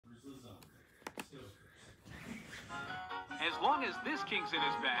As long as this king's in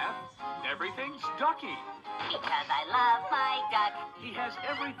his bath, everything's ducky. Because I love my duck. He has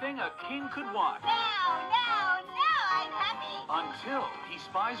everything a king could want. Now, I'm happy. Until he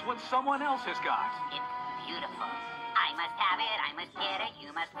spies what someone else has got. It's beautiful. I must have it, I must get it,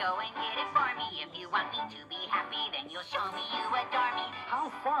 you must go and get it for me. If you want me to be happy, then you'll show me you adore me.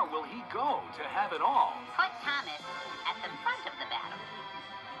 How far will he go to have it all? Put Thomas at the front of the battle.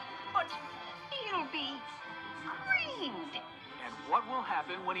 But he'll be creamed. And what will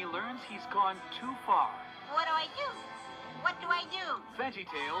happen when he learns he's gone too far? What do I do? What do I do?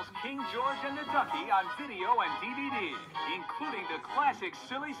 VeggieTales, King George and the Ducky on video and DVD, including the classic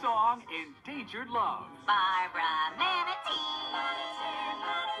silly song, Endangered Love. Barbara Manatee,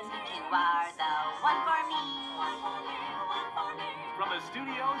 you are the one for me. From the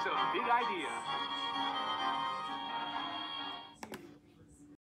studios of Big Idea.